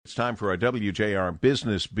It's time for our WJR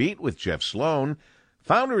Business Beat with Jeff Sloan,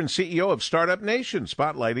 founder and CEO of Startup Nation,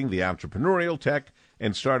 spotlighting the entrepreneurial tech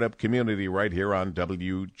and startup community right here on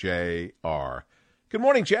WJR. Good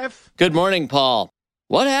morning, Jeff. Good morning, Paul.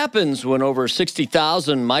 What happens when over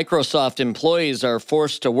 60,000 Microsoft employees are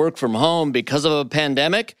forced to work from home because of a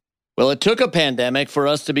pandemic? Well, it took a pandemic for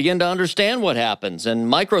us to begin to understand what happens,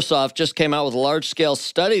 and Microsoft just came out with a large-scale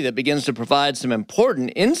study that begins to provide some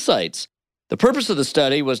important insights. The purpose of the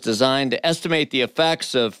study was designed to estimate the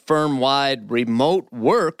effects of firm-wide remote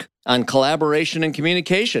work on collaboration and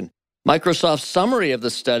communication. Microsoft's summary of the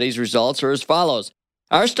study's results are as follows.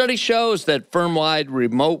 Our study shows that firm-wide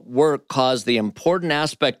remote work caused the important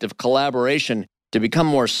aspect of collaboration to become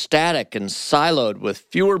more static and siloed with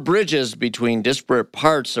fewer bridges between disparate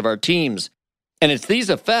parts of our teams. And it's these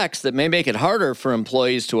effects that may make it harder for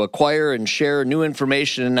employees to acquire and share new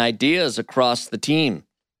information and ideas across the team.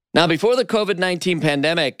 Now, before the COVID-19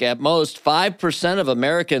 pandemic, at most 5% of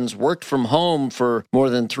Americans worked from home for more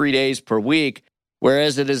than 3 days per week,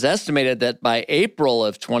 whereas it is estimated that by April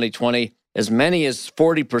of 2020, as many as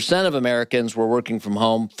 40% of Americans were working from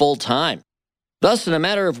home full-time. Thus, in a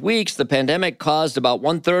matter of weeks, the pandemic caused about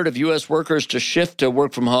one-third of U.S. workers to shift to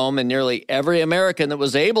work from home, and nearly every American that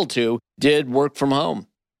was able to did work from home.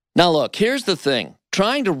 Now, look, here's the thing.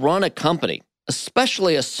 Trying to run a company,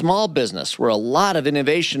 especially a small business where a lot of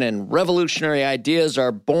innovation and revolutionary ideas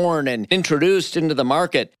are born and introduced into the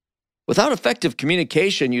market, without effective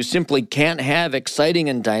communication, you simply can't have exciting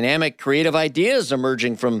and dynamic creative ideas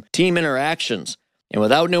emerging from team interactions. And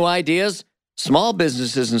without new ideas, small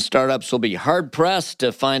businesses and startups will be hard-pressed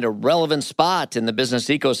to find a relevant spot in the business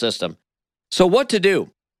ecosystem. So what to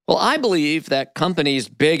do? Well, I believe that companies,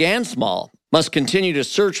 big and small, must continue to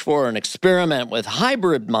search for and experiment with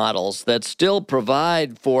hybrid models that still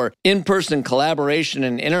provide for in-person collaboration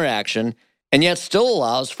and interaction, and yet still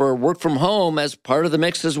allows for work from home as part of the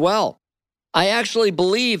mix as well. I actually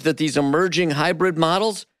believe that these emerging hybrid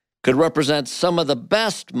models could represent some of the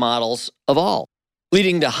best models of all,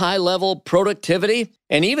 leading to high-level productivity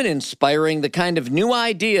and even inspiring the kind of new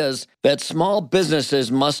ideas that small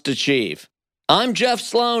businesses must achieve. I'm Jeff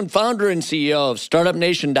Sloan, founder and CEO of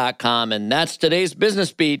StartupNation.com, and that's today's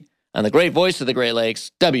Business Beat on the great voice of the Great Lakes,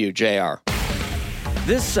 WJR.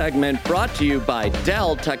 This segment brought to you by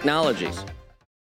Dell Technologies.